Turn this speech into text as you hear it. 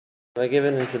I give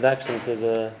an introduction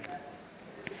to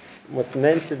what's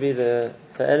meant to be the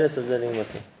ta'elis of learning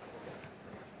Mussar.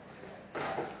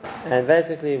 And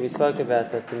basically we spoke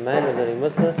about that the main of learning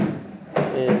Mussar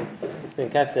is, just to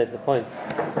encapsulate the point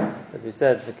that we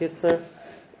said, the Kitzur,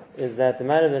 is that the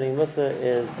main of learning Mussar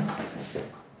is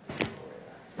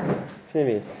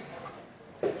Pnimius.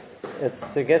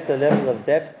 It's to get to a level of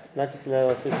depth, not just a level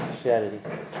of superficiality.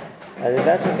 And if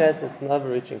that's the case, it's an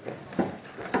overreaching thing.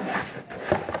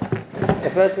 A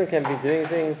person can be doing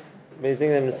things, but he's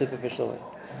doing them in a superficial way.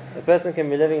 A person can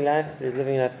be living life, but he's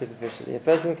living life superficially. A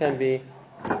person can be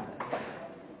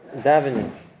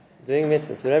davening, doing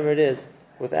mitzvahs, whatever it is,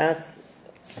 without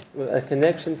a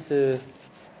connection to,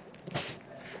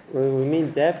 when we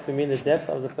mean depth, we mean the depth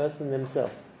of the person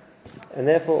themselves. And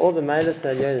therefore all the Mailas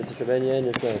Halyonis, which Rabbeinu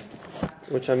Yonah says,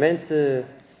 which are meant to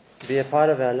be a part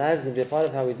of our lives and be a part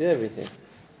of how we do everything,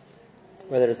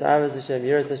 whether it's Avos Hashem,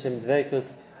 Yiras Hashem,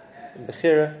 Dveikus,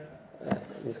 Bechira,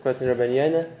 he's quoting Rabbeinu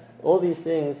Yonah, all these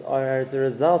things are as a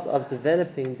result of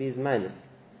developing these Mailas.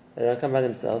 They don't come by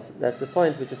themselves. That's the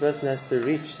point which a person has to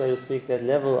reach, so to speak, that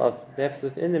level of depth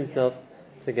within himself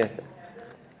to get there.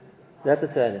 That's a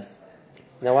ta'elis.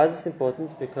 Now why is this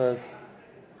important? Because,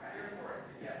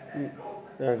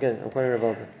 again, I'm quoting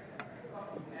Revolver.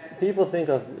 People think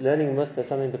of learning Mussar as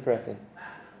something depressing.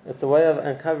 It's a way of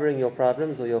uncovering your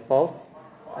problems or your faults,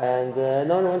 and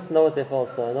no one wants to know what their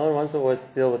faults are. No one wants to always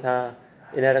deal with how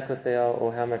inadequate they are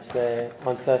or how much they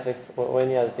aren't perfect or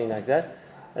any other thing like that.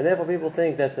 And therefore people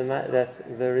think that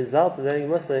the result of learning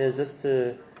Mussar is just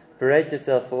to berate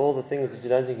yourself for all the things that you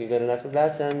don't think you're good enough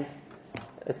about, and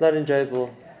it's not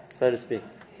enjoyable, so to speak.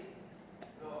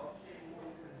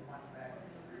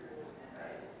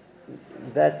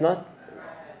 That's not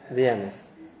the emes.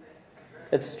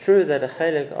 It's true that a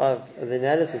chelik of the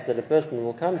analysis that a person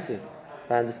will come to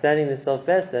by understanding themselves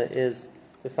better is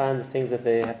to find the things that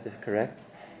they have to correct.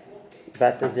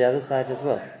 But there's the other side as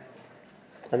well.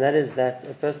 And that is that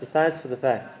a person, besides for the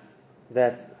fact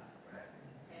that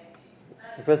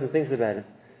the person thinks about it,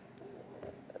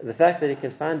 the fact that he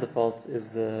can find the fault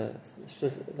is it's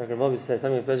just, like I've always said,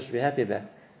 something a person should be happy about.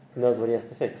 He knows what he has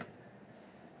to fix.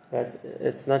 Right?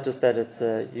 It's not just that it's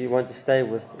you want to stay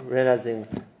with realizing,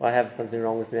 I have something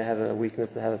wrong with me, I have a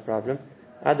weakness, I have a problem.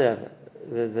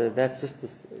 That's just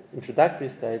this introductory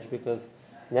stage, because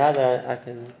now that I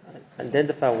can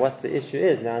identify what the issue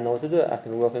is, now I know what to do, I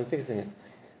can work on fixing it.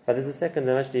 But there's a second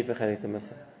and much deeper chelik to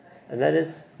Mussar. And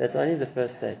that's only the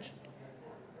first stage.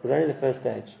 It's only the first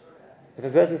stage. If a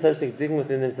person, so to speak, digging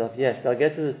within themselves, yes, they'll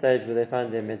get to the stage where they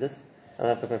find their midas, and they'll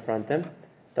have to confront them.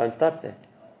 Don't stop there.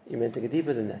 You're meant to get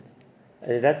deeper than that.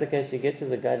 And if that's the case, you get to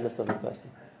the guidance of a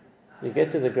person. You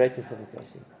get to the greatness of a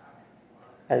person.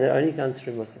 And it only comes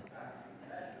through Mussar.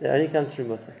 It only comes through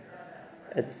Mussar.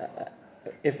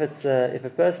 If a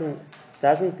person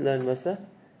doesn't learn Mussar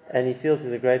and he feels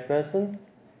he's a great person,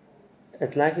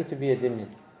 it's likely to be a dimyan.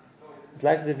 It's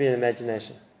likely to be an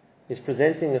imagination. He's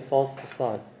presenting a false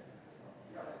facade.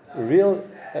 A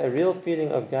real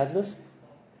feeling of godless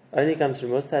only comes from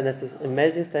Mussar, and that's an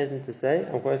amazing statement to say.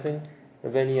 I'm quoting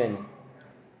Rabbeinu Yonah.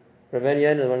 Rabbeinu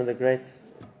Yonah, one of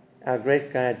our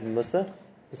great guides in Mussar,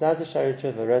 besides the Shari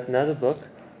Tshuva, wrote another book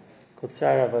called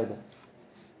Shari Avodah.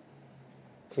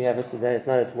 We have it today. It's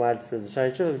not as widespread as the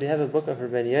Shari Tshuva, but we have a book of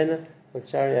Rabbeinu Yonah called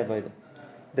Shari Avodah.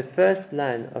 The first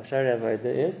line of Shari Avodah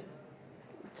is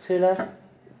Tchilas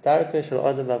Darko Shel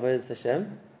Adam Avodas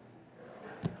Hashem.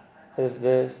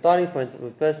 The starting point of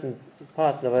a person's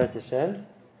path of Avodas Hashem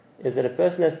is that a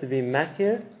person has to be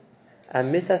makir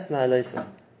amitas ma'alosa.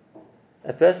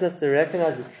 A person has to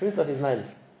recognize the truth of his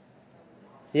ma'alos.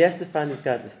 He has to find his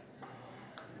godless.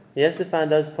 He has to find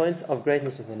those points of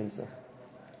greatness within himself.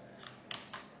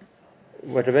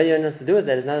 What Rabbeinu Yonah wants to do with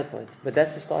that is another point, but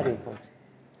that's the starting point.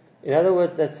 In other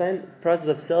words, that same process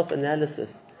of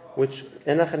self-analysis, which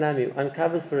Enochanami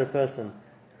uncovers for a person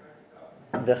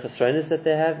the chesronis that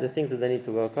they have, the things that they need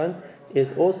to work on,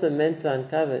 is also meant to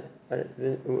uncover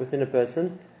within a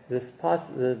person this part,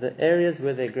 the areas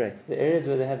where they're great, the areas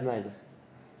where they have midas.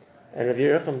 And Rabbi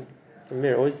Yerucham from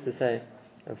Mir always used to say,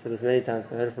 I've said this many times,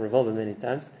 I've heard it from Revolver many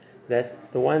times,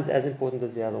 that the one's as important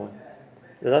as the other one.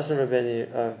 The lashon of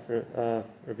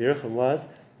Rabbi Yerucham was,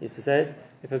 he used to say it,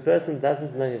 if a person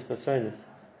doesn't know his chesronis,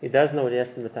 he doesn't know what he has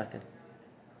to metaken.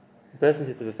 A person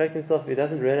needs to perfect himself, if he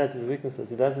doesn't realize his weaknesses,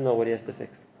 he doesn't know what he has to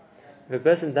fix. If a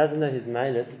person doesn't know his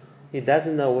mailas, he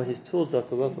doesn't know what his tools are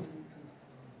to work with.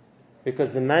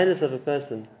 Because the mailas of a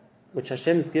person, which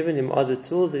Hashem has given him, are the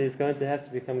tools that he's going to have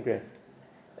to become great.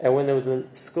 And when there was a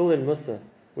school in Mussar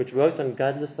which worked on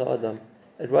gadlus Adam,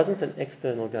 it wasn't an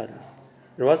external gadlus.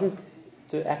 It wasn't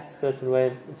to act a certain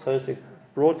way, so to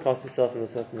broadcast yourself in a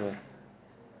certain way.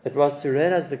 It was to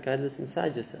realize the godless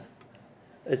inside yourself.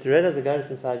 To realize the godless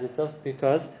inside yourself,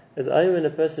 because it's only when a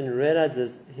person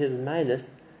realizes his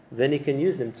minus, then he can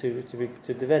use them to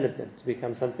develop them, to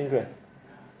become something great.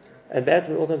 And it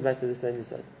all comes back to the same you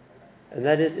said. And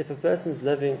that is, if a person is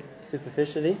living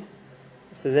superficially,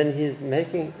 so then he's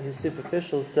making his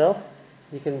superficial self,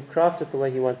 he can craft it the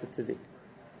way he wants it to be.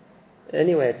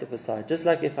 Anyway, it's a facade. Just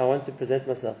like if I want to present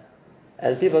myself,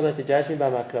 and people are going to judge me by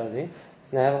my clothing,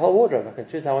 so now I have a whole wardrobe. I can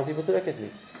choose how I want people to look at me.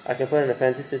 I can put on a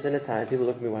fancy suit and a tie, and people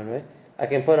look at me one way. I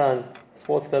can put on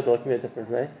sports clothes that look at me a different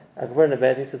way. I can put on a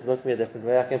bathing suit that look at me a different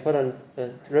way. I can put on a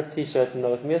ripped t-shirt and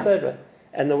they'll look at me a third way.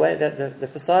 And the way that the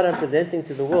facade I'm presenting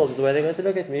to the world is the way they're going to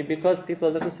look at me, because people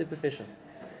are looking superficial.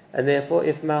 And therefore,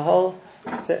 if my whole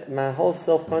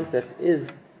self-concept is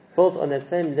built on that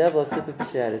same level of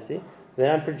superficiality,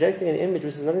 then I'm projecting an image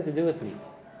which has nothing to do with me.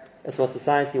 That's what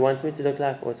society wants me to look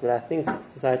like, or it's what I think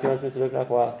society wants me to look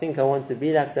like, or I think I want to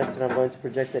be like, so that's what I'm going to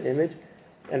project that image.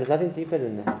 And there's nothing deeper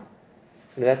than that.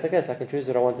 And that's the case. I can choose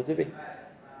what I want it to be.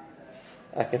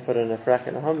 I can put on a frak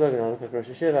and a Hamburg and I look like Rosh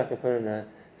Hashiva. I can put on a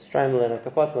Streimel and a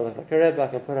Kapot and I look like a Rebbe. I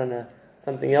can put on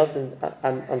something else, and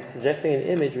I'm projecting an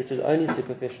image which is only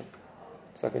superficial.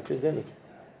 So I can choose the image.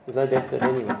 There's no depth to it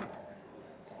anyway.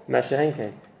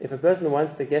 Mashahenke. If a person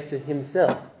wants to get to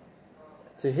himself,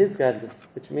 to his godless,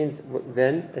 which means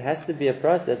then it has to be a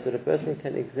process where a person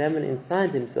can examine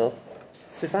inside himself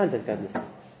to find that godless.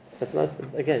 It's not,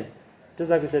 again, just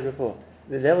like we said before,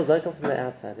 the levels don't come from the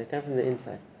outside, they come from the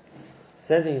inside.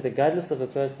 Same thing, the godless of a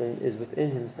person is within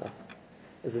himself.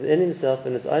 It's within himself,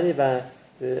 and it's only by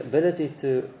the ability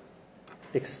to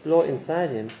explore inside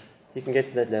him he can get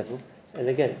to that level. And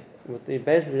again, with the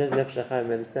base of Nefesh HaChaim,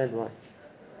 we understand why.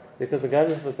 Because the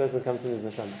godless of a person comes from his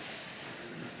neshama.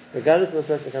 The godless of a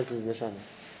person comes from his neshama.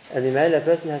 And the male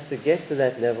person has to get to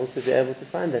that level to be able to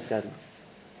find that godless.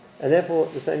 And therefore,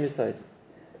 the same Yisod.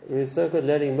 We're so-called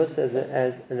learning Musa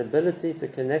as an ability to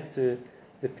connect to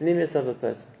the pneumius of a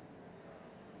person.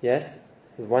 Yes,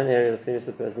 there's one area of the pneumius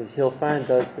of a person is he'll find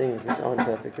those things which aren't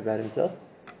perfect about himself,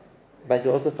 but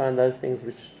he'll also find those things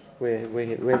where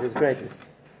there's greatness.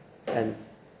 And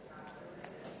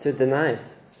to deny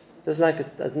it, just like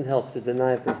it doesn't help to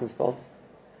deny a person's faults,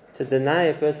 to deny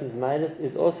a person's midas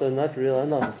is also not real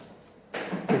another.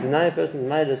 To deny a person's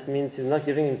midas means he's not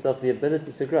giving himself the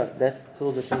ability to grow. That's the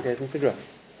tools that Hashem gave him to grow.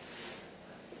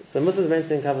 So Musa is meant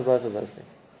to uncover both of those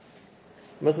things.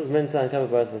 Musa is meant to uncover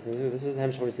both of those things. This is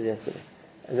Hamish what we said yesterday.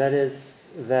 And that is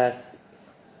that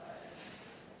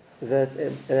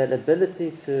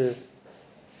ability to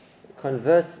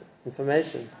convert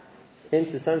information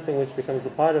into something which becomes a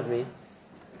part of me,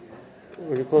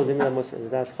 what we call Limud Musa.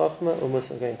 That's Chachma or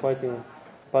Musa. Again, quoting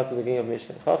parts of the beginning of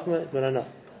Mishnah. Chachma is what I know.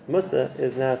 Musa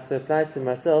is now to apply it to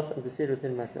myself and to see it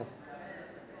within myself.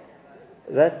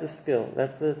 That's the skill.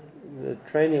 That's the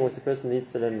training which a person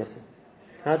needs to learn Musa.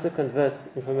 How to convert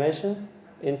information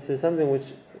into something which,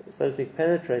 so to speak,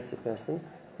 penetrates a person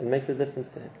and makes a difference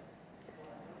to him.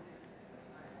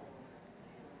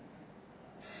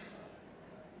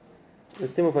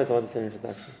 There's two more points I want to say in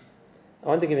introduction. I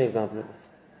want to give you an example of this.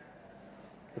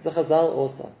 It's a Chazal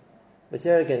also. But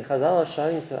here again, Chazal are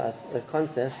showing to us a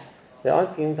concept. They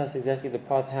aren't giving to us exactly the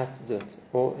path how to do it,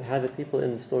 or how the people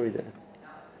in the story did it.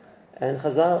 And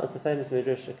Chazal, it's a famous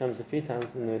midrash. It comes a few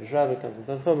times in the Midrash Rabbah, it comes in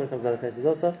Tanchum, it comes in other places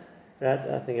also. Right?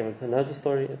 I think everyone knows the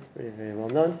story. It's very, very well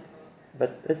known.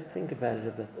 But let's think about it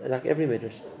a bit. Like every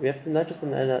midrash, we have to not just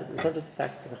it's not just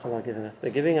facts that the Chazal are giving us.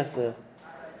 They're giving us a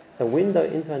window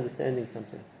into understanding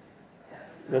something.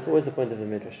 That's always the point of the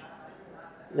midrash.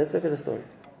 Let's look at the story.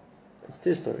 It's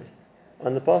two stories.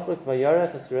 On the pasuk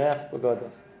Vayarech Yisrael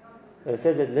B'Godav, it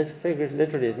says that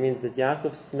literally it means that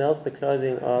Yaakov smelt the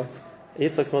clothing of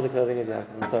Yitzchak smelled the clothing of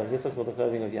Yaakov. Yitzchak smelled the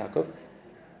clothing of Yaakov.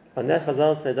 On that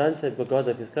Chazal say, don't say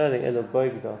B'Godav his clothing, Elo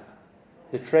Boigdav,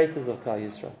 the traitors of Klal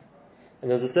Yisrael.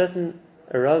 And there was a certain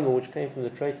aroma which came from the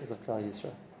traitors of Klal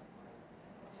Yisrael.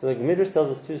 So the Midrash tells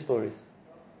us two stories.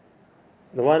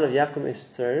 The one of Yaakov Ish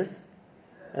Tzeres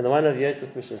and the one of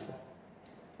Yosef Mishisa.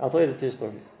 I'll tell you the two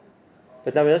stories.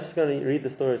 But now we're not just going to read the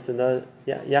stories to know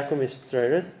Yaakov Ish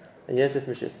Tzeres and Yosef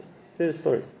Mishisa. Two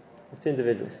stories of two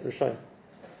individuals. Rishonim,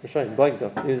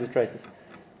 Boigdav, who are the traitors.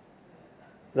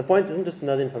 The point isn't just to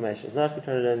know the information. It's not like we're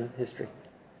trying to learn history.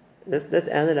 Let's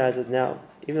analyze it now,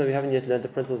 even though we haven't yet learned the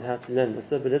principles of how to learn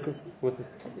Musa, but let's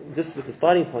just with the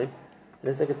starting point,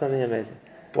 let's look at something amazing.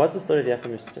 What's the story of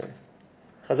Yaakov Ish Tzeres?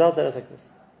 Chazal tells us like this.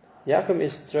 Yaakov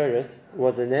Ish Tzeres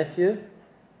was a nephew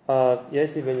of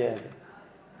Yossi ben Yezer.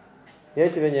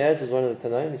 Yossi ben Yezer was one of the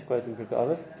Tanoim, he's quoted in Pirkei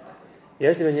Avos.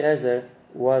 Yossi ben Yezer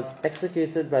was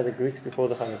executed by the Greeks before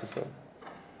the Hanukkah story.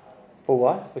 For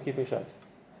what? For keeping Shabbos.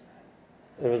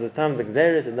 There was a time of the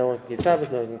Gzeres that no one could keep Shabbos,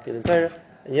 no one could keep the Torah.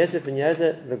 And Yosef ben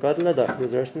Yezer, the Gadol Adar, who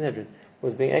was Rosh Sanhedrin,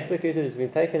 was being executed, was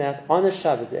being taken out on a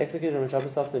Shabbos. They executed him on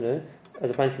Shabbos afternoon as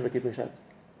a punishment for keeping Shabbos.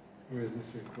 Where is this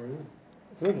recorded?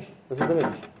 It's a Midrash. This is the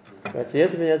Midrash. Right, so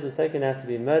Yosef ben Yezer was taken out to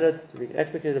be murdered, to be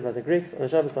executed by the Greeks on a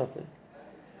Shabbos afternoon.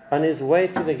 On his way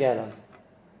to the gallows,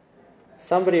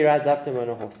 somebody rides up to him on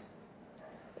a horse.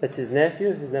 It's his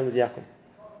nephew, his name was Yaakov,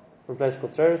 from a place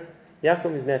called Troas.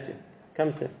 Yaakov, his nephew,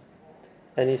 comes to him.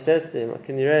 And he says to him,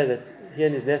 can you read that he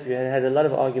and his nephew had a lot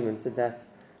of arguments about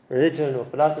religion or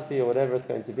philosophy or whatever it's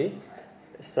going to be.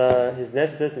 So his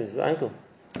nephew says to him, he says, Uncle,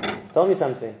 tell me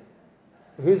something.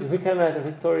 Who came out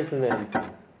victorious in the end?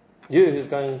 You, who's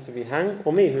going to be hung,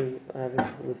 or me, who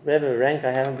this whatever rank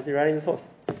I have, I'm busy riding this horse.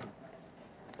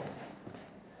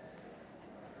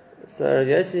 So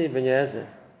Yosef ben Yezer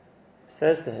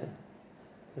says to him,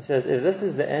 he says, if this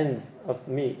is the end of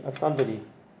me, of somebody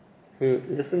who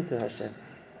listened to Hashem,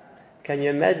 can you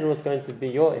imagine what's going to be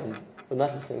your end for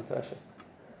not listening to Hashem?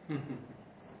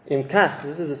 In Kach,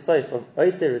 this is the state of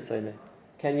Oisei Ritzoneh.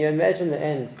 Can you imagine the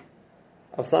end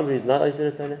of somebody who's not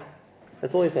Oisei Ritzoneh?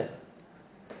 That's all he said.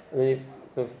 And then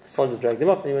the soldiers dragged him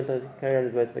up and he went to carry on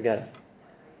his way to the gallows.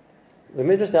 The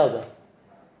Midrash tells us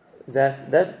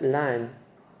that line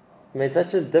made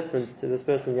such a difference to this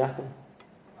person, Yaakov,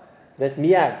 that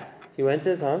miyad, he went to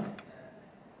his home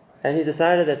and he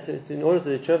decided that in order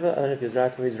to do tshuva, I don't know if he was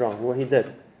right or he's wrong, what he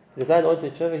did. He decided in order to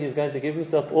do tshuva, he's going to give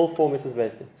himself all 4 mitzvahs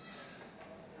based in.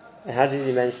 And how did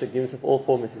he manage to give himself all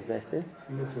 4 mitzvahs based in?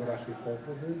 Similar to what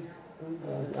Achisophel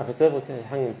did? Achisophel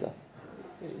hung himself.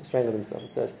 He strangled himself,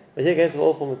 it says. But here goes for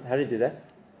all 4 mitzvahs. How did he do that?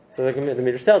 So the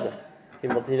Midrash tells us. He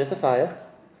lit a fire.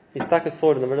 He stuck a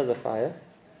sword in the middle of the fire.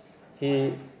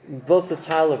 He built a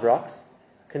pile of rocks,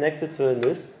 connected to a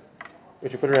noose,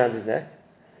 which he put around his neck,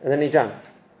 and then he jumped.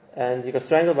 And he got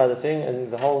strangled by the thing,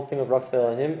 and the whole thing of rocks fell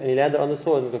on him, and he landed on the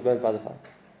sword and got burnt by the fire.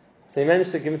 So he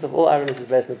managed to give himself all iron mitzvahs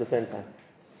based at the same time.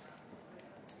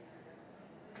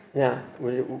 Now,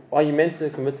 are you meant to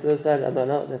commit suicide? I don't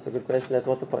know. That's a good question. That's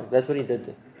what the point. That's what he did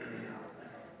do.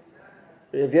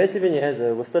 Rabbi Yosef ben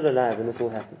Yezer was still alive when this all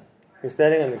happened. He was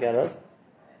standing on the gallows,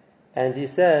 and he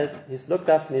said, he looked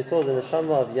up and he saw the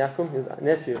neshama of Yaakov, his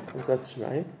nephew, who's going to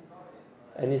Shemaim,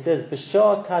 and he says,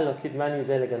 "B'shah kalo kidmani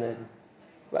zeh legan eden."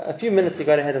 A few minutes he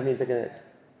got ahead of me to Gan Eden.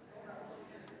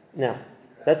 Now,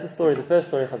 that's the story, the first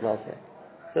story Chazal say.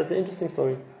 So it's an interesting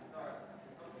story.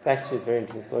 Factually, it's a very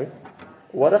interesting story.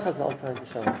 What are Chazal trying to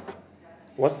show us?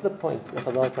 What's the point that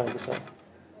Chazal are trying to show us?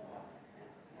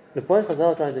 The point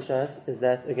Chazal are trying to show us is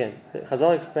that, again,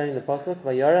 Chazal explaining the pasuk,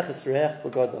 Vayarech Yisrael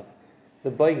b'Godov,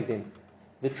 the Boigdim,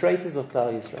 the traitors of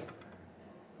Klal Yisrael.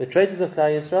 The traitors of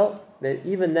Klal Yisrael,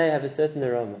 even they have a certain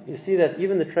aroma. You see that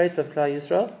even the traitor of Klal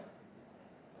Yisrael,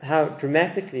 how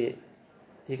dramatically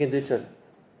he can do tshuva.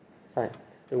 Fine.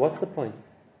 But what's the point?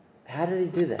 How did he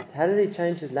do that? How did he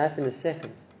change his life in a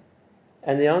second?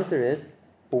 And the answer is,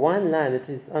 one line that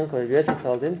his uncle Yosef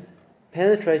told him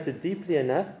penetrated deeply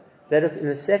enough that in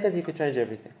a second he could change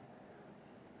everything.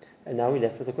 And now we're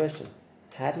left with the question,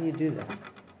 how do you do that?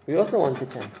 We also want to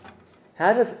change.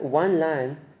 How does one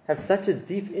line have such a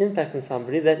deep impact on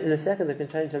somebody that in a second they can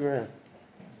change them around?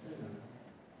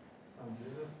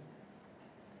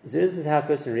 This is how a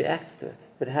person reacts to it.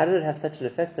 But how did it have such an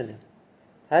effect on him?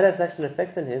 How did it have such an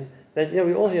effect on him that,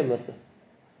 we all hear Musa.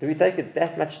 Do we take it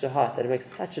that much to heart that it makes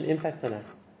such an impact on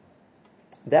us?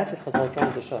 That's what Chazal is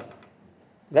trying to show.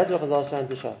 That's what Chazal is trying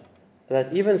to show.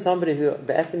 That even somebody who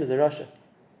Be'etzim is a Rasha,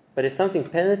 but if something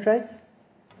penetrates,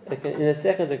 in a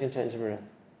second it can change him around.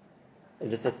 It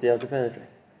just has to be able to penetrate.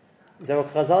 So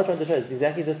what Chazal is trying to show is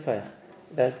exactly this koyach.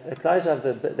 That a klal of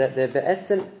that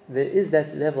Be'etzim, there is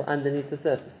that level underneath the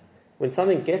surface. When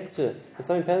something gets to it, when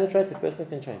something penetrates, a person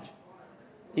can change.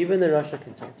 Even the Rasha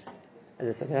can change. And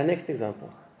let's look at our next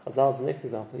example. Chazal's the next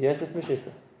example. Yosef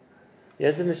Meshisa.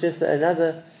 Yosef Meshisa,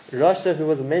 another Rasha who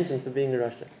was mentioned for being a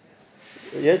Rasha.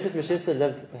 Yosef Meshisa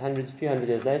lived a few hundred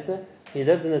years later. He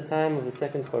lived in the time of the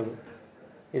second Churban.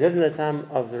 He lived in the time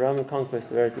of the Roman conquest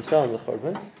of Eretz Yisrael and the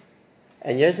Churban.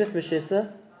 And Yosef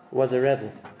Meshisa was a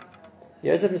rebel.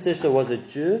 Yosef Meshisa was a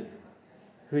Jew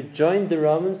who joined the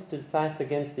Romans to fight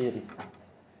against the Yidden.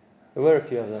 There were a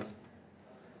few of those.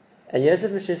 And Yosef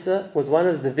Meshisa was one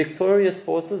of the victorious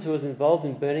forces who was involved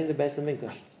in burning the Beis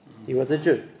HaMikdash. He was a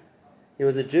Jew. He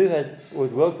was a Jew who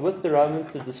had worked with the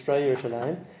Romans to destroy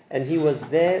Yerushalayim, and he was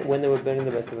there when they were burning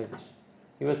the Beis HaMikdash.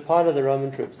 He was part of the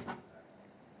Roman troops.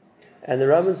 And the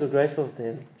Romans were grateful to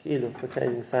him, for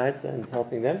changing sides and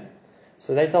helping them.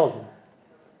 So they told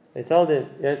him,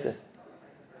 Yosef,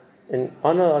 in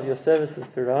honor of your services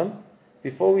to Rome,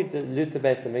 before we loot the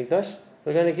Beis HaMikdash,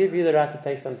 we're going to give you the right to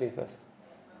take something first.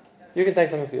 You can take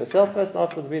something for yourself first, and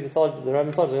afterwards the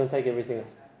Roman soldiers are going to take everything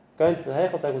else. Go into the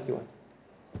Heichal, take what you want.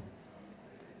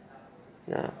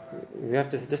 Now, we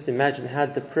have to just imagine how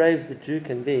depraved the Jew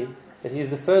can be, that he's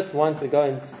the first one to go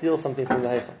and steal something from the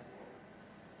Heichal.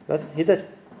 But he did.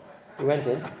 He went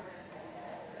in,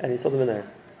 and he saw the menorah.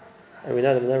 And we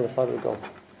know the menorah was solid with gold.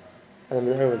 And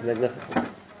the menorah was magnificent.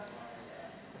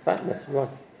 Fine, that's what he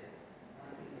wants.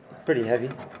 It's pretty heavy.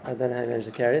 I don't know how he managed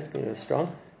to carry it, but it was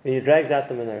strong. But he drags out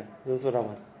the menorah. This is what I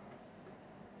want.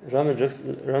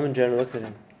 The Roman general looks at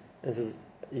him and says,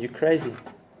 "You're crazy.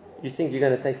 You think you're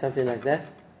going to take something like that?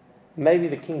 Maybe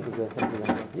the king deserves something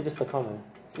like that. You're just a commoner.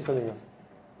 Do something else."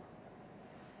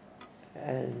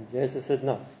 And Yosef said,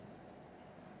 "No."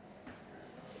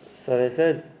 So they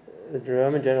said, the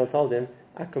Roman general told him,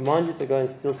 "I command you to go and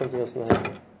steal something else from the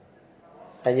Heichal."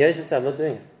 And Yosef said, "I'm not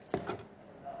doing it."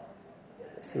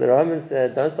 So the Romans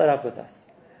said, "Don't start up with us.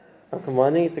 I'm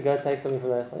commanding you to go take something from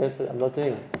the Heichal." Yosef said, "I'm not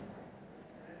doing it."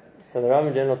 So the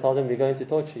Roman general told him, "We're going to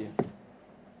torture you."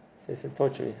 So he said,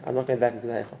 "Torture me. I'm not going back into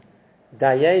the Heichal."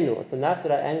 Dayenu, it's enough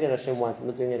that I angered Hashem once. I'm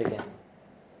not doing it again.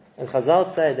 And Chazal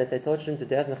say that they tortured him to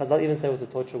death, and Chazal even say what the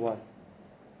torture was.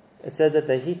 It says that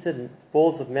they heated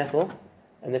balls of metal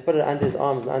and they put it under his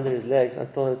arms and under his legs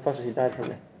until he died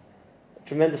from it.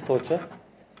 Tremendous torture.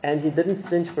 And he didn't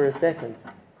flinch for a second.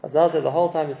 Chazal said the whole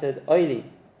time he said, "Oili,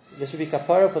 there should be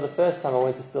kapara for the first time I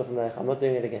went to steal from the Heichal. I'm not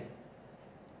doing it again."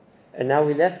 And now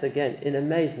we left again in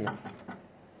amazement.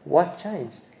 What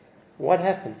changed? What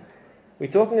happened?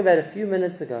 We're talking about a few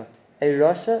minutes ago. A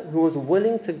Rasha who was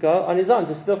willing to go on his own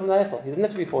to steal from the Heichal. He didn't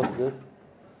have to be forced to do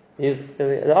it.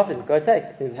 They offered him, go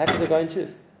take. He was happy to go and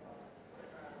choose.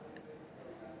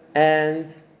 And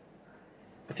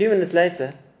a few minutes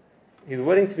later, he's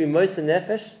willing to be Moshe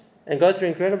Nefesh and go through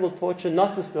incredible torture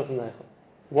not to steal from the Heichal.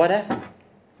 What happened?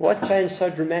 What changed so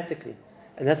dramatically?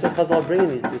 And that's what Chazal are bringing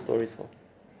these two stories for.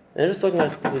 They're not just talking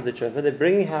about the Tshuva, they're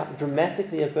bringing how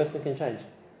dramatically a person can change.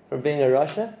 From being a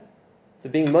Rasha to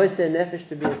being Moshe Nefesh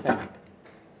to be a Tzaddik.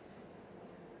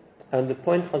 And the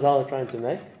point Chazal are trying to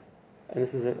make, and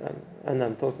this is, and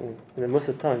I'm talking in a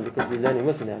Musa tone because we're learning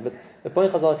Musa now, but the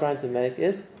point Chazal are trying to make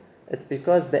is, it's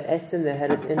because Be'etzim they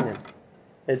had it in them.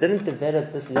 They didn't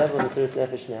develop this level of Mesiras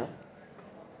Nefesh now.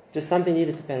 Just something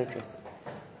needed to penetrate.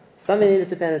 Something needed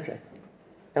to penetrate.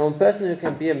 And one person who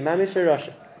can be a Mamish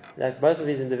Rasha, like both of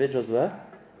these individuals were,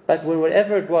 but when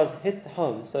whatever it was hit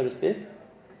home, so to speak,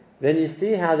 then you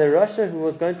see how the Rasha who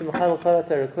was going to Mechal Kol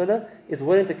HaTorah is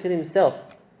willing to kill himself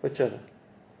for Tshuva.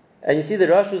 And you see the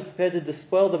Rasha who's prepared to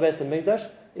despoil the Beis HaMikdash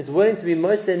is willing to be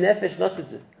Moshe Nefesh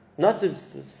not to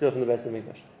steal from the Beis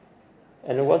HaMikdash.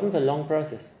 And it wasn't a long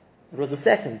process. It was a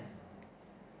second.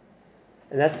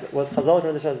 And that's what Chazal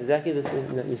trying to show us exactly this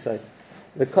in the Yisod.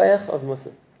 The koyach of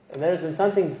Musa. And that is when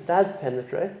something does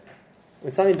penetrate,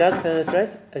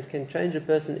 it can change a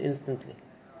person instantly.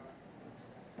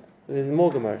 There's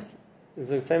more Gemaras.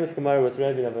 There's a famous Gemara with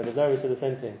Rabbi Avodah Zarah who said the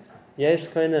same thing. Yesh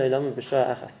koina ilamu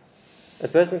b'shah achas. A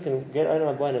person can get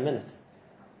Olam Haba in a minute.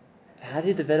 How do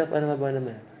you develop Olam Haba in a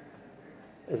minute?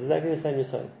 It's exactly the same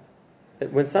Yisod.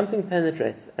 When something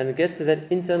penetrates and it gets to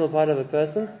that internal part of a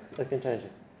person, that can change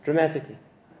it dramatically.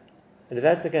 And if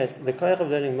that's the case, the koyach of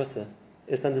learning Musa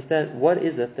is to understand what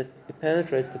is it that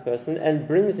penetrates the person and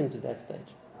brings him to that stage.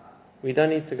 We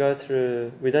don't need to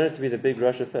be the big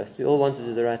Rasha first. We all want to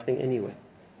do the right thing anyway.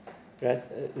 Right?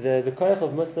 The koyach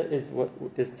of Musa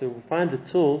is to find the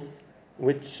tools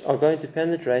which are going to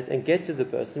penetrate and get to the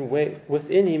person where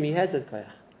within him he has that koyach.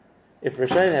 If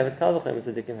Rishayim have it, Kal v'chomer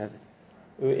tzaddikim have it.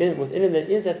 Within him there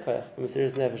is that koyach, the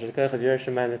Mesiras Nefesh, the koyach of Yiras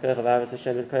Shamayim, the koyach of Avos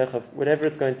Hashem, the koyach of whatever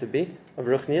it's going to be, of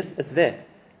Ruchnius, it's there.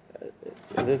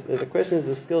 The question is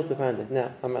the skills to find it.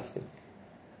 Now, I'm asking.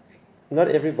 Not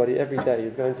everybody, every day,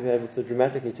 is going to be able to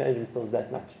dramatically change themselves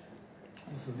that much.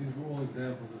 So these were all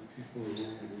examples of people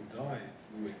who died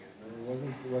doing it.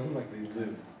 It wasn't like they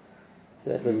lived.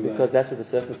 That was because that's what the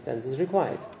circumstances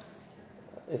required.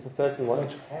 If a person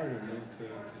wants... It's much harder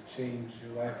to change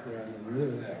your life around and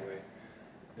live that way.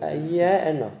 Yeah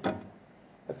and no.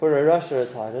 For a Rasha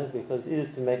it's harder because it's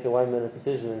easier to make a 1 minute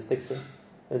decision and stick to it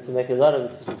than to make a lot of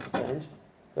decisions to change.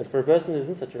 But for a person who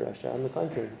isn't such a Rasha, on the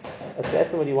contrary,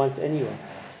 that's what he wants anyway.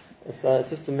 So it's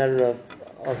just a matter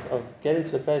of getting to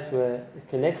the place where it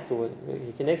connects to it, where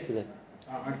he connects to it.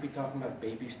 Aren't we talking about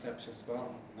baby steps as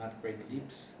well, not great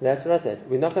leaps? That's what I said.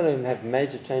 We're not going to have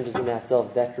major changes in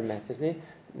ourselves that dramatically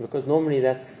because normally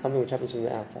that's something which happens from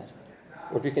the outside.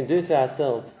 What we can do to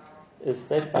ourselves is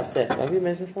step by step. Like we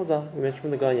mentioned from Chazal, we mentioned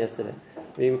from the guy yesterday.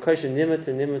 We kosher nimmer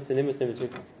to nimmer to nimmer to nimmer to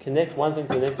connect one thing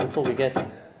to the next until we get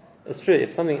there. It's true,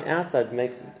 if something outside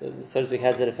makes, so to speak,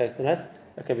 has that effect on us,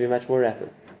 it can be much more rapid.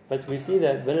 But we see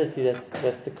the ability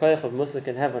that the koyach of Musa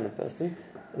can have on a person,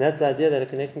 and that's the idea that it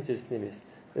connects him to his pneumius.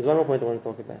 There's one more point I want to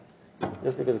talk about,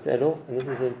 just because it's Elul, and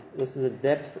this is a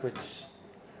depth which,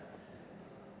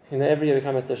 every year we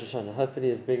come at Rosh Hashanah, hopefully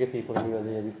there's bigger people than we were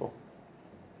the year before.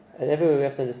 And everywhere we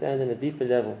have to understand on a deeper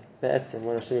level, be'etzem,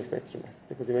 what Hashem expects from us,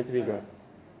 because we're meant to be grown.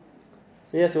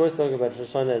 So yes, we always talk about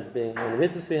Rosh Hashanah as being how many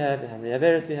mitzvahs we have, and how many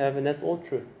averos we have, and that's all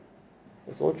true.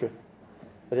 It's all true.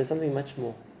 But there's something much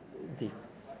more deep.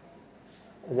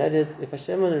 And that is, if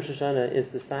Hashem on Rosh Hashanah is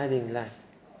deciding life,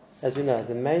 as we know,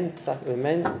 the main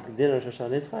din of Rosh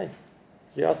Hashanah is chayim.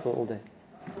 So we ask for all day.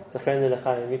 Zachrenu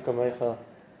l'chayim, mikol moicha,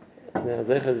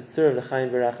 zecher z'tzur l'chayim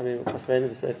b'rachamim, asreinu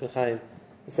b'sefer chayim,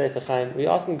 b'sefer chayim. We're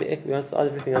asking the ik, we want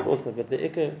everything else also, but the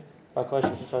ikar by Rosh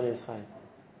Hashanah is chayim.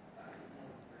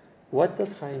 What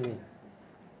does chayim mean?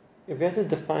 If we have to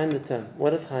define the term,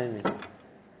 what does chayim mean?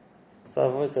 So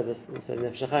I've always said this, I've said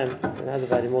nefesh chayim, it's another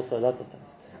value also lots of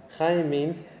times. Chayim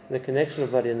means the connection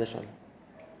of body and neshama.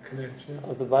 Connection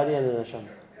Of the body and the neshama.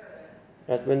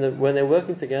 Right? When they're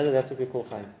working together, that's what we call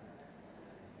chayim.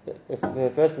 If a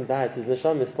person dies, his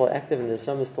neshama is still active, and his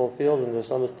neshama still feels, and his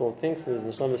neshama still thinks, and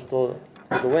his neshama still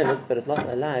has awareness, but it's not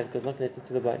alive because it's not connected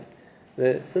to the body.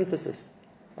 The synthesis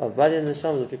of body and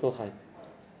neshama is what we call chayim.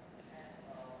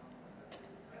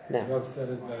 Now, Rav said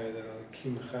it by the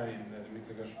Kim Chaim, that it means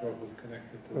that Hakadosh Baruch was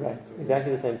connected to the right, world.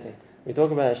 exactly the same thing. We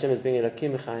talk about Hashem as being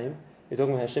Elokim Chaim, we talk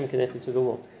about Hashem connected to the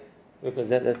world. Because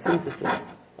that synthesis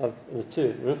of the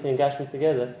two, Ruchni and Gashmi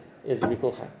together, is what we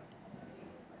call Chaim.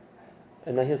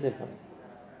 And now here's the point.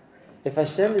 If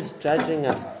Hashem is judging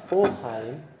us for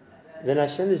Chaim, then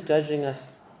Hashem is judging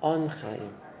us on Chaim.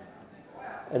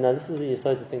 And now this is the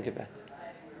yesod to think about.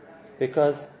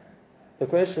 Because the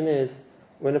question is,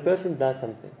 when a person does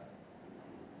something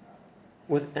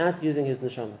without using his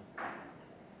neshama,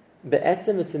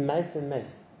 be'etzem it's a meis and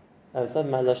meis. It's not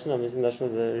my lashon, I'm using lashon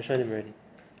of the Rishonim already.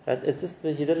 Right? It's just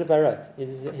he did it by right.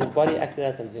 His body acted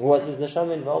out something. Was his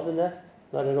neshama involved in that?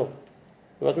 Not at all.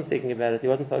 He wasn't thinking about it. He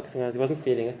wasn't focusing on it. He wasn't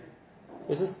feeling it. He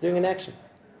was just doing an action.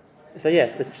 So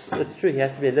yes, it's true. He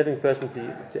has to be a living person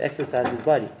to exercise his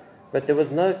body. But there was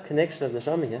no connection of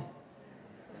neshama here.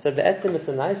 So be'etzem it's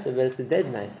a ma'aser, but it's a dead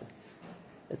ma'aser.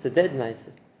 It's a dead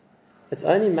ma'aser. It's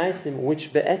only ma'asim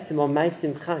which be'etzem or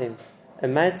ma'asim chaim, a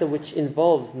ma'aser which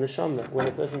involves neshama when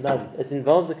a person does it. It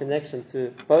involves a connection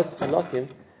to both halakim.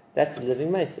 That's a living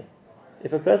ma'aser.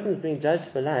 If a person is being judged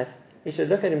for life, he should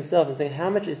look at himself and say, how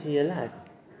much is he alive?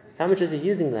 How much is he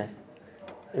using life?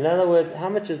 In other words, how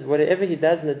much is whatever he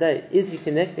does in the day, is he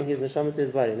connecting his neshama to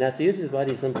his body? Now, to use his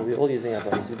body is simple. We're all using our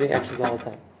bodies. We're doing actions the whole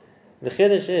time. The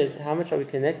chiddush is, how much are we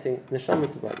connecting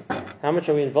neshama to body? How much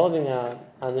are we involving our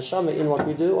neshama in what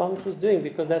we do, or how much was doing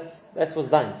because that's what's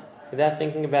done, without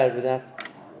thinking about it, without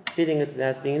feeling it,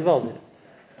 without being involved in it.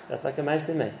 That's like a meis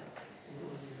and meis.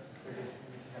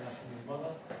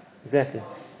 Exactly.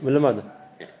 Mulamada.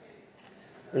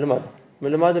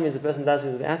 Mulamada means a person does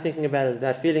it without thinking about it,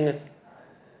 without feeling it.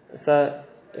 So,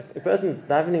 if a person is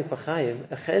davening for chayim,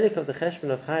 a chelik of the cheshbon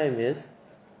of chayim is,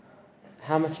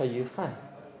 how much are you chayim?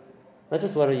 Not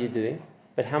just what are you doing,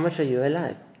 but how much are you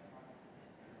alive?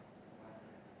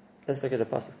 Let's look at the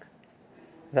pasuk.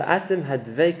 Va'atim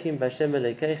hadveikim b'Hashem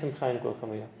eleikeichem chayim kol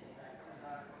chamiyah.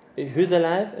 Who's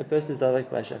alive? A person who's davek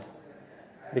b'Hashem.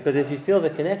 Because if you feel the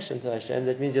connection to Hashem,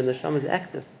 that means your neshama is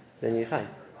active. Then you're chayim.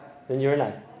 Then you're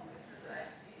alive.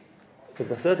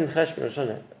 There's a certain cheshbon Rosh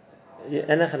Hashanah.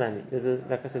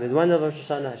 Like I said, there's one level of Rosh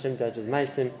Hashanah, Hashem judges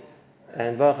ma'asim,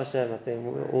 and Baruch Hashem, I think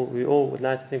we all would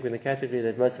like to think we're in the category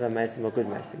that most of our ma'asim are good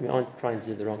ma'asim. We aren't trying to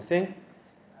do the wrong thing,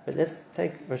 but let's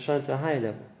take Rosh Hashanah to a higher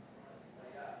level.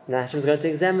 Now Hashem's going to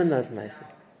examine those ma'asim.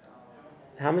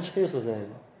 How much chiyus was there?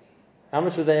 How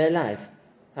much were they alive?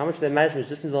 How much of their ma'asim which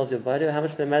just involved your body, or how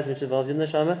much of their ma'asim which involved your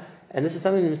neshama? And this is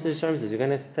something that Mr. Sharm says. We're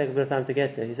going to have to take a bit of time to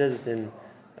get there. He says this in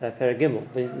Perek Gimel,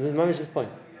 but the moment is his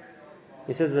point.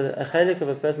 He says that a chelik of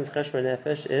a person's cheshbon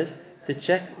nefesh is to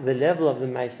check the level of the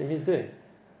ma'asim he's doing.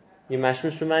 You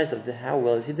mashmish for ma'asim. How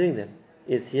well is he doing them?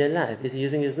 Is he alive? Is he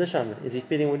using his neshama? Is he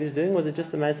feeling what he's doing, or is it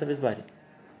just the ma'asim of his body?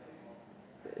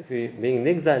 If we're being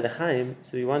nigzar lechaim,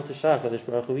 so we want to show Hakadosh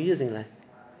Baruch Hu we're using life.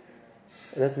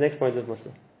 And that's the next point of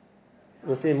Musa.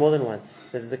 We'll see more than once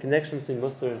that there's a connection between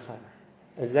Musa and Chaim.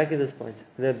 Exactly this point.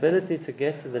 The ability to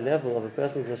get to the level of a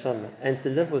person's neshama and to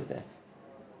live with that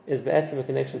is be'etzem a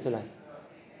connection to life.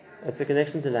 It's a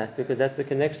connection to life because that's the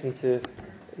connection to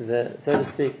the, so to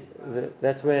speak,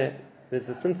 that's where there's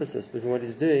a synthesis between what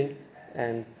he's doing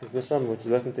and his neshama, which is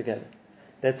working together.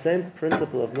 That same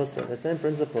principle of Musa, that same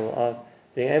principle of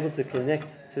being able to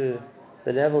connect to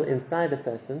the level inside a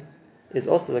person, is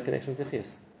also the connection to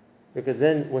Chiyus. Because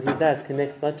then what he does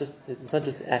connects it's not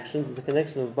just actions, it's a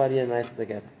connection of body and mind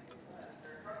together.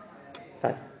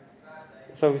 Fine.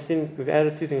 So we've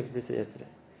added two things we said yesterday.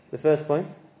 The first point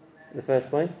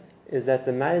is that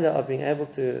the maila of being able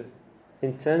to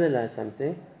internalize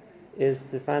something is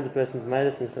to find the person's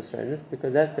mailus and chesronos,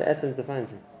 because that the essence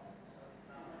defines him.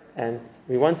 And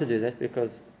we want to do that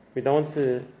because we don't want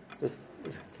to just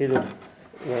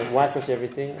whitewash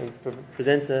everything and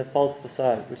present a false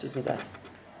facade, which isn't us.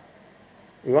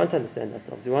 We want to understand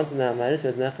ourselves. We want to know our mailus, we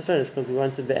want to know our chesronos, because we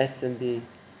want to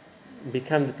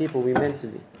become the people we meant to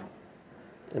be,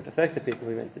 and perfect the people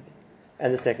we meant to be.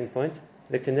 And the second point,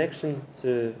 the connection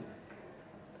to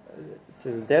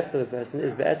the depth of the person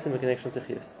is be'etzim a connection to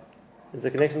chiyus. It's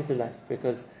a connection to life,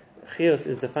 because chiyus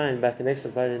is defined by connection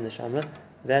of body and neshama.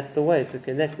 That's the way to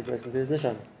connect the person to his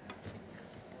neshama.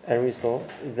 And we saw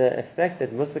the effect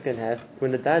that Musa can have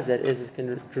when it does that is it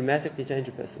can dramatically change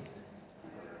a person.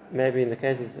 Maybe in the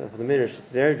cases of the midrash, it's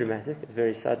very dramatic, it's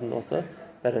very sudden also,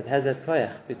 but it has that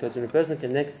koyach, because when a person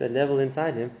connects to a level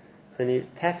inside him, so he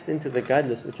taps into the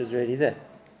godless which is already there.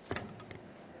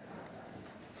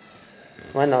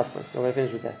 One last point, I'm going to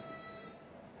finish with that.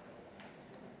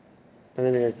 And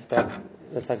then we're going to start.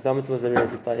 That's like Damat was ready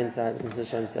to start inside, and Mr.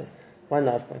 Shem says. One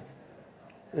last point.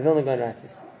 The Vilna Gaon writes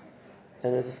this,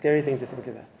 and it's a scary thing to think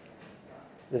about.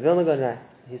 The Vilna Gaon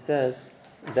writes, he says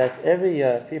that every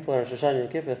year people on Rosh Hashanah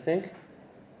and Kippur think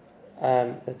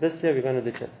that this year we're going to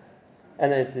do tshuva.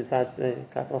 And they decide to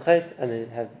clap al chait, and they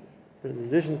have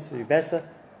resolutions to be better,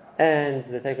 and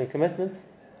they take on commitments,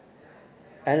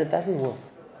 and it doesn't work.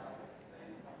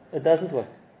 It doesn't work.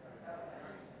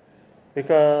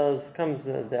 Because comes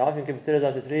the after Kippur, 2 days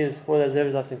after 3 years, 4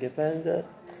 days after Kippur, and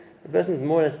the person is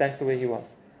more or less back to where he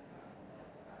was.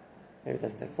 Maybe it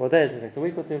doesn't take 4 days, maybe it takes a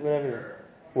week or two, whatever it is.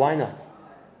 Why not?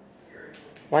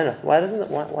 Why not?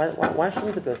 Why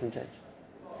shouldn't the person change?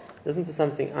 Listen to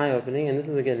something eye-opening, and this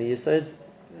is again the Yesod,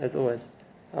 as always.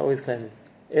 I always claim this.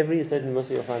 Every Yesod in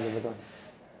Musa you'll find in the Gaon.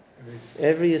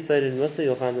 Every Yesod in Musa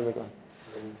you'll find in the Gaon.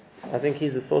 I think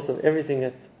he's the source of everything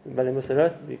that's Bali Musa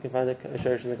wrote. You can find a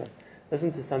Shorish in the Gaon.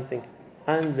 Listen to something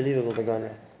unbelievable the Gaon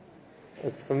writes.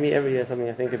 It's for me every year something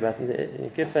I think about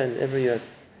in Kippur, and every year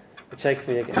it shakes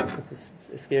me again. It's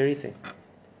a scary thing.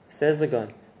 Says the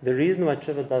Gaon, the reason why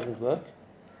tshuva doesn't work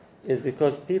is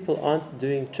because people aren't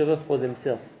doing tshuva for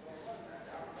themselves.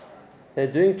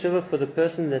 They're doing tshuva for the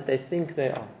person that they think they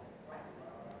are.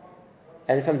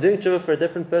 And if I'm doing tshuva for a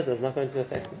different person, it's not going to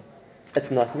affect me.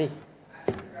 It's not me.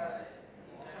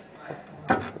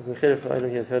 He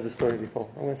has heard the story before.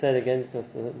 I'm going to say it again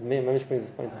because Mamish brings this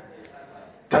point up.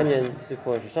 One year in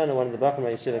before Rosh Hashanah, one of the Bachar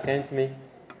my yeshiva came to me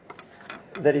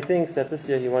that he thinks that this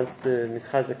year he wants to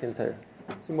mischazik in Torah.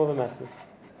 It's more of a master.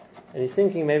 And he's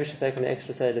thinking maybe he should take an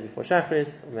extra Seder before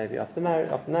Shachris, or maybe after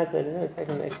night Seder, take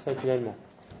an extra Seder to learn more.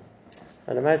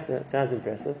 And the Master, it sounds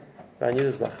impressive, but I knew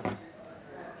this Bachar.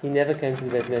 He never came to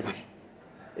the Beis Medrash.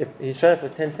 If he showed up for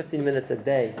 10-15 minutes a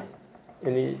day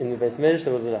in the Beis Medrash,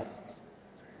 there was a lot.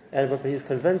 But he was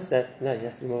convinced that, no, he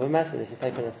has to be more of a master, he has to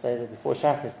take on a Seder before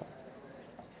Shachris.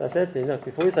 So I said to him, look,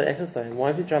 before you start extra Seder,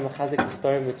 why don't you try Machazik the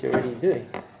story that you're already doing?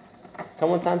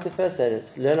 Come on time to first Seder,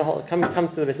 learn a whole, come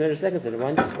to the Beis Medrash second Seder,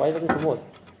 why are you looking for more?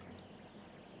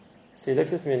 So he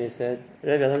looks at me and he said,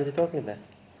 Rebbe, I don't know what you're talking about.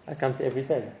 I come to every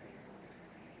Seder.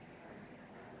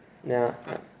 Now,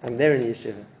 I'm there in the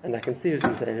yeshiva, and I can see who's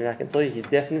in Seder, and I can tell you he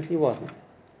definitely wasn't.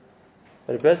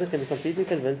 But a person can be completely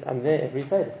convinced, I'm there every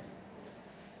Seder.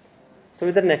 So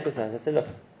we did an exercise. I said, look,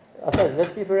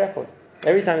 let's keep a record.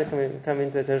 Every time you come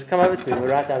into the Seder, come over to me, we'll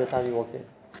write down the time you walked in.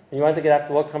 And you want to get up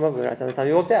to walk, come over, we'll write down the time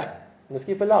you walked out. And let's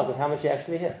keep a log of how much you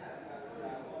actually hit.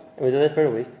 And we did it for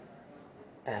a week,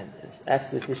 and I was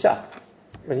absolutely shocked.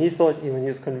 When he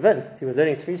was convinced he was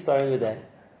learning 3 stories a day,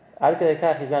 Ad Kedei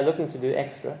Kach, he's now looking to do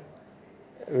extra.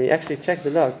 When we actually checked the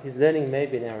log, he's learning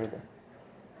maybe an hour a day.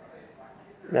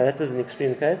 Now that was an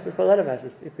extreme case, but for a lot of us,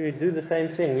 if we do the same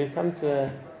thing, we'd come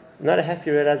to not a happy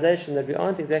realization that we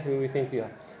aren't exactly where we think we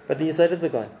are. But the Yisod of the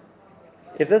God.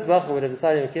 If this Bachar would have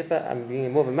decided in Kippur, I'm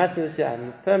being more of a master this year,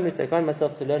 I'm firmly take on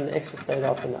myself to learn an extra Seder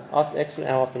extra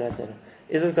hour after night Seder.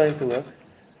 Is it going to work?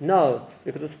 No,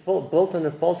 because it's built on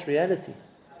a false reality.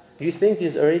 You think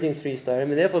you're already doing 3 stories,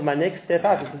 and therefore my next step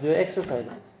up is to do an extra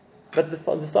Seder. But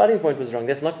the starting point was wrong.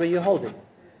 That's not where you're holding.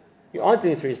 You aren't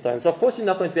doing 3 stories, so of course you're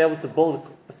not going to be able to build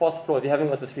the 4th floor if you haven't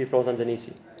got the 3 floors underneath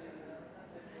you.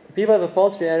 People have a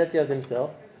false reality of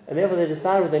themselves, and therefore they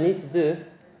decide what they need to do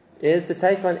is to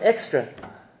take on extra,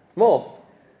 more.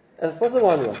 And of course it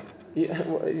wasn't wrong.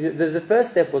 The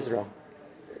first step was wrong.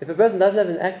 If a person doesn't have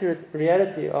an accurate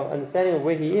reality of understanding of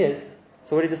where he is,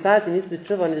 So what he decides he needs to do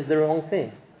tshuva on is the wrong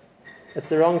thing. It's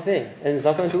the wrong thing. And it's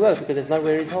not going to work because it's not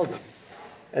where he's holding.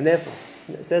 And therefore,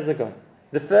 says the God,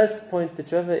 the first point to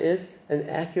tshuva is an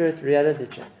accurate reality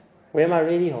check. Where am I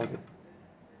really holding?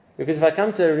 Because if I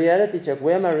come to a reality check,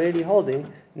 where am I really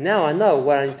holding? Now I know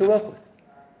what I need to work with.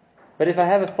 But if I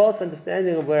have a false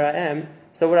understanding of where I am,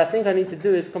 so what I think I need to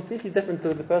do is completely different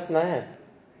to the person I am.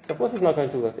 So of course it's not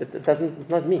going to work. It's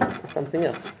not me. It's something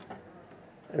else.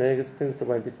 And I explained this the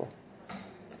way before.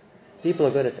 People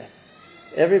are good at that.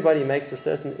 Everybody makes a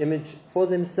certain image for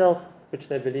themselves, which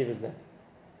they believe is them.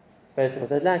 Based on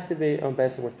what they'd like to be, or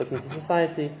based on what fits into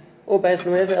society, or based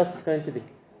on whatever else it's going to be.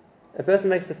 A person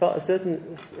makes a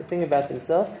certain thing about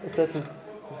themselves, a certain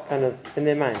kind of in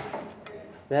their mind.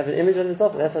 They have an image of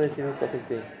themselves, and that's how they see themselves as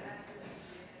being.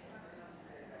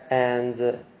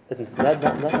 And it's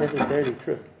not necessarily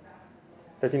true.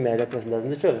 But maybe that person doesn't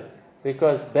do tshuva.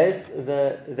 Because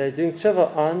they're doing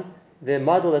tshuva on their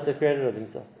model that they created of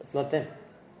themselves. It's not them.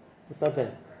 It's not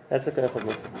them. That's a koach of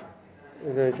Musa.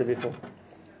 We've already said before.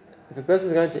 If a person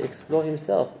is going to explore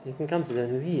himself, he can come to learn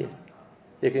who he is.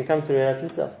 He can come to realize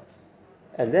himself.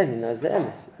 And then he knows the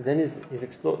emes. Then he's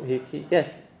explored.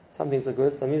 Yes, some things are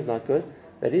good, some things not good.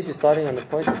 But at least you're starting on the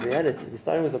point of reality. You're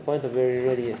starting with the point of where he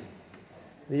really is.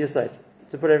 The Yesod,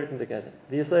 to put everything together.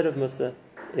 The Yesod of Musa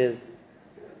is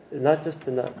not just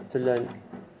to learn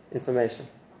information.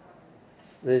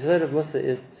 The Yesod of Musa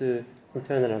is to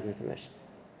internalize information.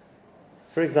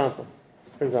 For example,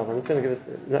 I'm just going to give us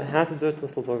how to do it. We'll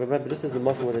still talk about, but this is the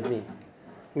motto what it means.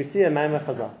 We see a Maimar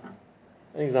Chazal.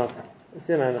 An example. We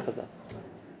see a Maimar Chazal.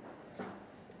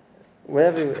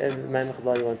 Whatever Maimar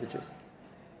Chazal you want to choose.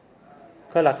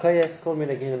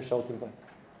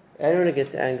 Anyone who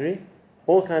gets angry,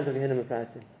 all kinds of Gehinnom apply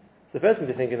to him. So the first thing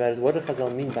to think about is what do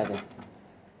Chazal mean by that?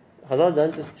 Chazal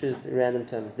don't just choose random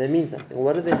terms. They mean something.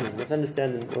 What do they mean? You have to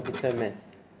understand what the term meant.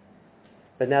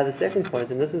 But now the second point,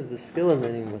 and this is the skill in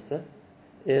learning Musa,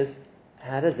 is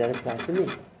how does that apply to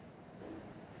me?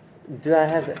 Do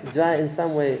I in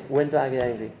some way, when do I get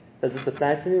angry? Does this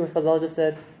apply to me, what Chazal just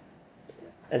said?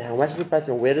 And how much does it apply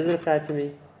to me? Where does it apply to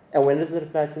me? And when does it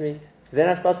apply to me? Then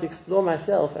I start to explore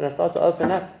myself and I start to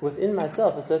open up within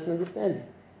myself a certain understanding.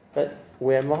 But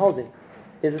where am I holding?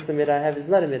 Is this a midah I have? Is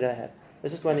it not a midah I have?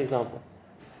 That's just one example.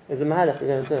 There's a mahalach we're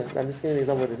going to do. I'm just giving an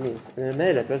example of what it means. And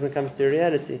then a person comes to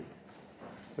reality.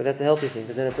 But that's a healthy thing,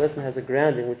 because then a person has a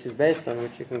grounding which is based on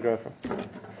which you can grow from.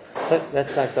 So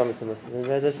that's like Dhamma to Muslim.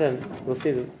 And we'll see,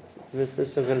 I'm going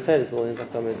to say this all in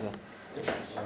Zakdama as well.